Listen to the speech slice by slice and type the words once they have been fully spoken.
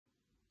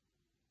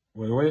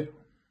Well,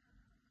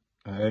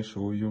 I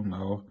show you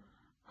now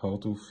how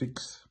to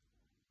fix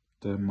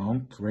the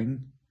mount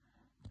ring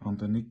on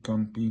the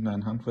Nikon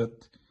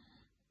P900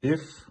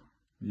 if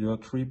your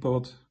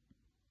tripod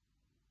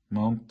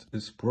mount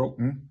is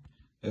broken.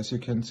 As you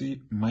can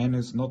see, mine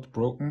is not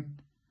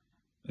broken.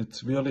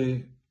 It's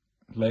really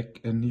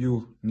like a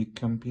new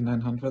Nikon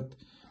P900.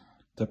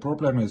 The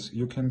problem is,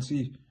 you can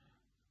see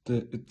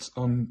it's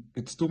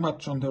too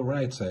much on the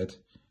right side.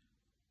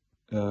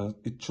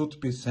 It should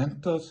be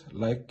centered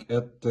like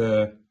at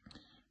the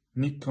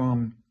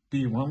Nikon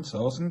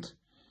P1000,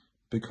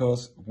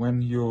 because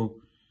when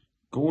you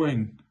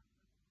going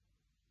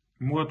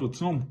more to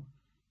zoom,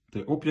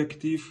 the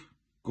objective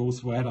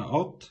goes wider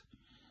out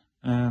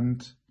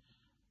and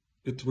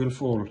it will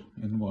fall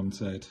in one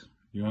side.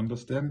 You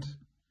understand?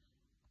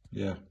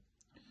 Yeah.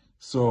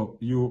 So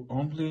you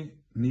only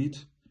need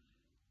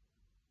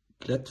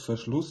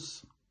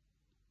Klettverschluss.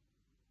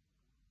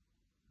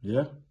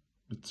 Yeah,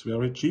 it's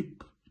very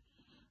cheap.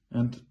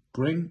 And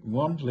bring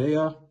one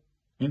layer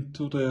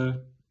into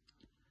the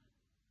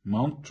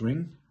mount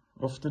ring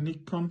of the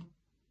Nikon.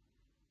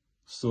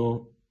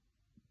 So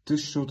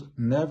this should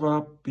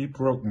never be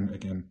broken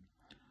again.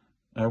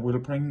 I will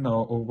bring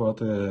now over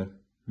the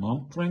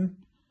mount ring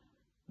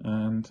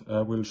and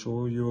I will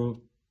show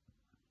you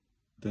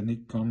the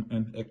Nikon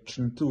in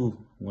action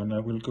too when I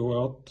will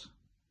go out.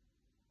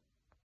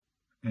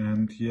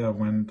 And here,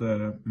 when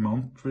the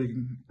mount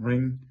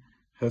ring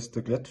has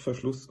the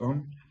Klettverschluss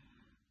on,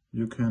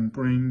 you can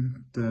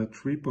bring the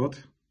tripod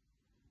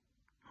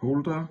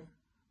holder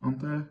on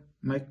the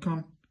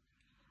Nikon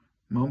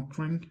mount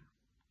ring.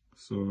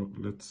 So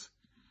let's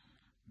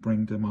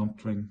bring the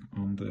mount ring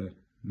on the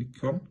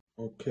Nikon.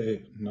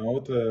 Okay, now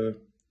the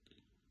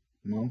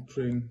mount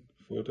ring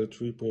for the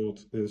tripod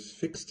is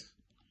fixed.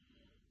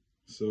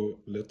 So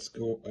let's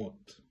go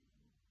out.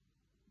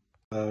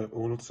 I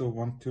also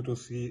want you to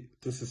see,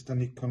 this is the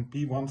Nikon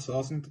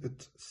P1000,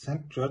 it's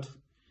centered,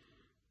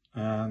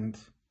 and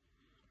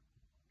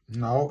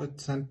now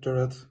it's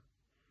centered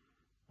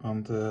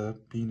on the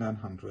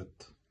P900.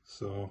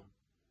 So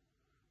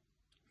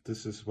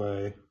this is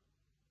why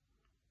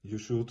you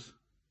should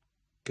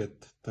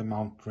get the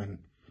mount ring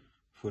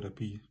for the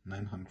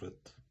P900.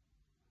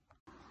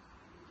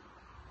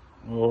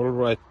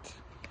 Alright,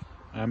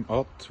 I'm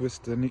out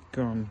with the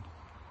Nikon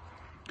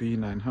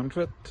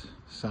P900,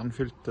 sun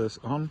filters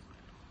on,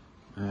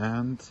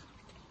 and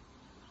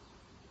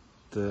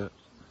the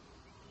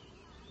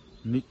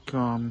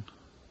Nikon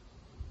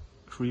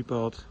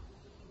tripod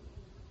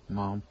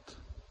mount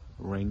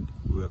ring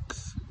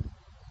works.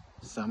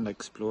 Sun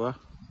Explorer.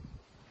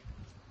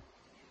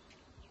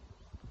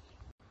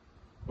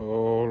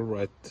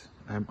 Alright,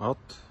 I'm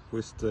out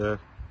with the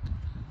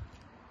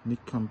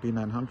Nikon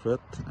P900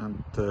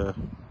 and the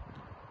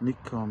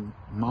Nikon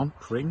mount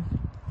ring,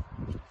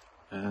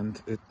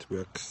 and it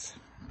works.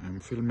 I'm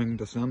filming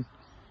the sun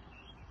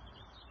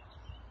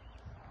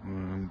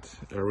and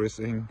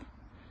everything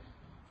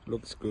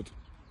looks good.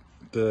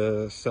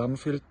 The sun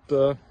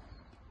filter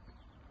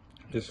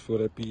is for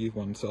the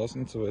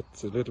P1000, so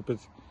it's a little bit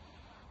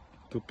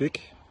too big.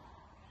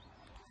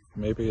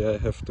 Maybe I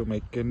have to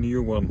make a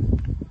new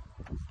one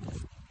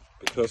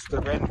because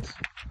the wind.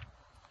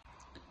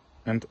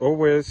 And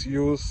always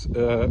use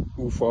a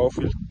UV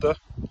filter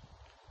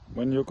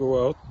when you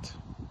go out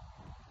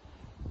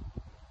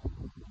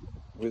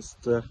with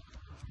the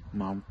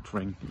mount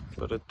ring,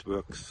 but it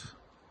works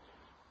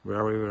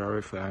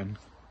very fine.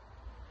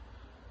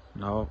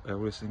 Now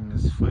everything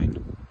is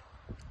fine,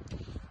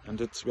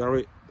 and it's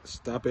very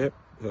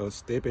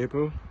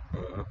stable.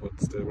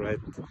 What's the right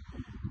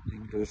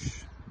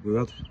English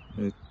word?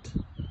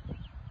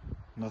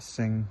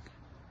 Nothing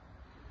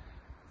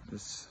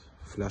is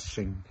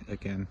flashing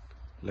again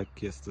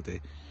like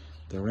yesterday.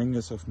 The ring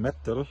is of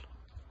metal,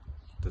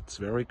 that's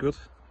very good,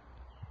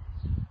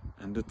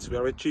 and it's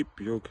very cheap.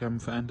 You can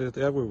find it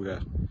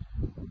everywhere.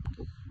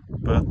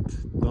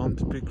 But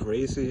don't be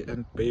crazy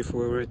and pay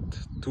for it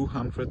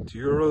 200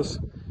 euros.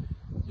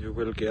 You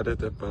will get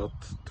it about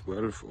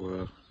 12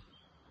 or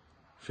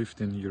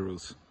 15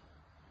 euros.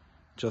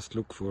 Just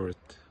look for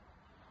it.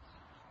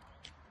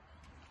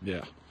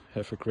 Yeah,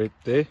 have a great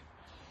day.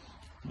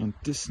 And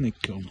this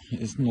Nikon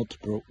is not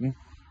broken.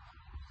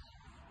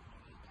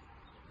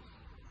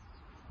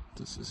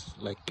 This is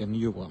like a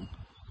new one.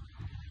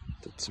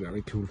 That's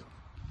very cool.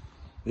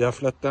 Yeah,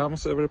 flat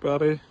arms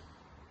everybody.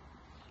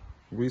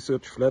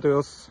 Research flat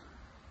earth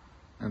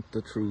and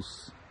the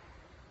truth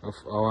of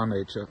our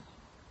nature.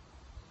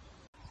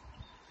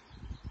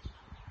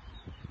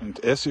 And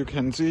as you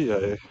can see,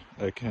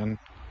 I can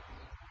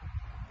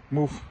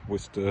move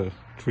with the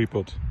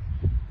tripod.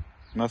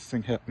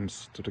 Nothing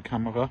happens to the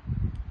camera.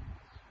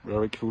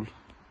 Very cool.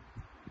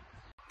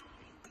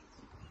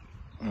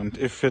 And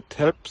if it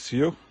helps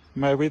you,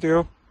 my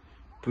video,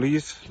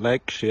 please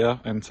like, share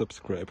and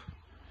subscribe.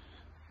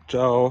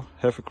 Ciao,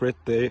 have a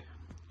great day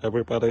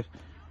everybody.